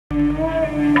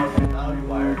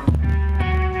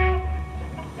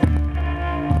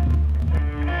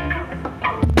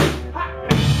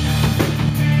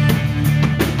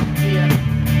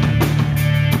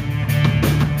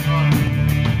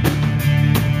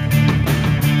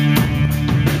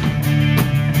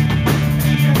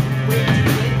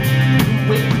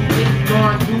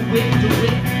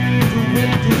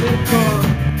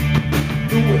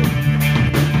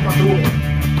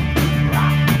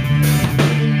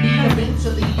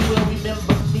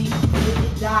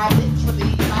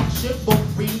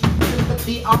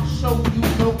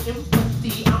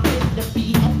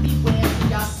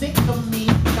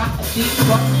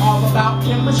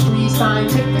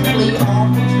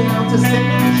to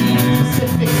synergy,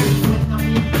 specifically when I'm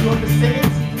in your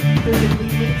vicinity.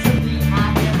 Physically, mentally,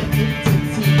 I am an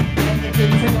entity, and an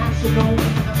international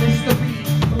mystery.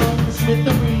 Along the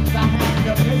smithereens, I had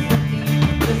the epiphany,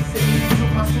 listening to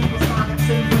my supersonic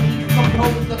symphony,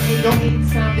 composed of 808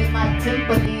 sounding like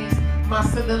timpanis. My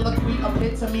soliloquy,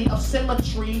 epitome of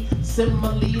symmetry,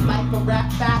 simile like a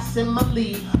rap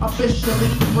facsimile. Officially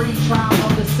free trial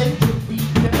of the century,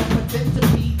 never pretend to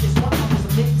be is what I was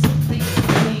meant to be.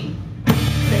 Me,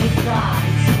 thank God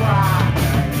it's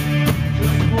Friday.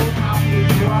 Just pull out the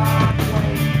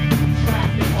driveway,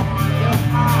 traffic on the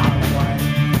highway.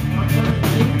 I'm gonna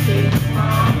do things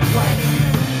my way.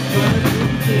 Gonna do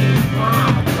things my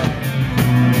way.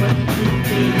 Gonna do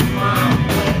things my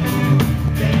way.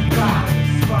 Thank God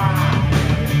it's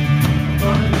Friday.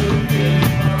 Gonna do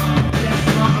things that's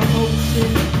my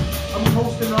emotion. I'm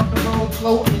coasting off the road,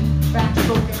 floating,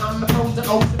 backstroking on the frozen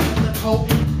ocean, feeling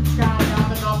potent.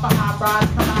 Skydiving off a high rise,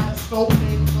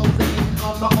 kaleidoscoping, closing in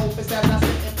on my opus as I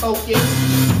sit and focus.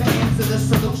 The answer, the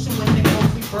solution when they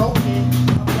closely broken.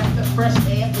 A breath of fresh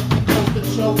air with the coast of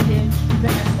choking. The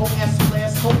SOS flare,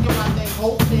 smoking while they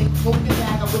hoping. Poking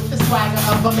dagger with the swagger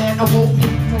of a man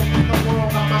awoken. Taking the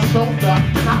world on my shoulder,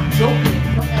 not joking.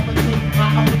 Forever take my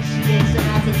appreciation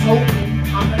as a token.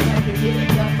 I'm the type to get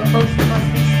it done, but first it must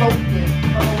be spoken.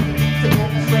 Holding me to go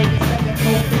astray instead of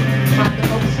hoping. My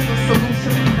devotion, a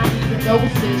solution, not even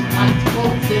dosage. I'm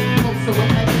closing, closer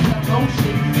with every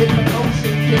emotion. Hit the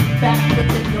ocean, get back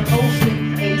within your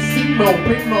ocean. AC mode,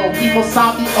 primo, emo,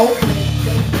 sabi, open.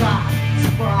 Thank God, it's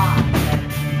Friday.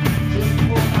 Just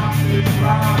pull out the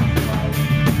driveway.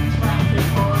 Traffic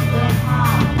on the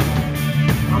highway.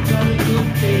 I'm gonna do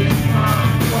things my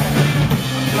way.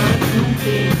 I'm gonna do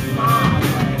things my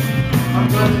way. I'm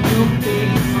gonna do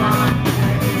things my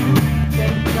way.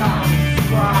 Thank God it's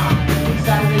Friday.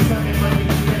 Saturday, Sunday, Monday,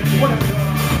 Tuesday, whatever.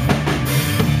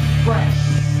 Fresh,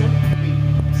 simply.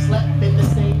 Slept in the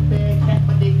same bed, kept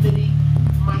my dignity.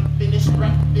 Might finish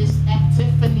breakfast at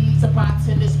Tiffany's. About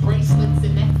tennis bracelets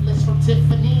and necklace from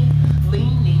Tiffany.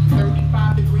 Leaning,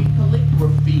 35-degree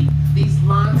calligraphy. These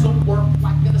lines will work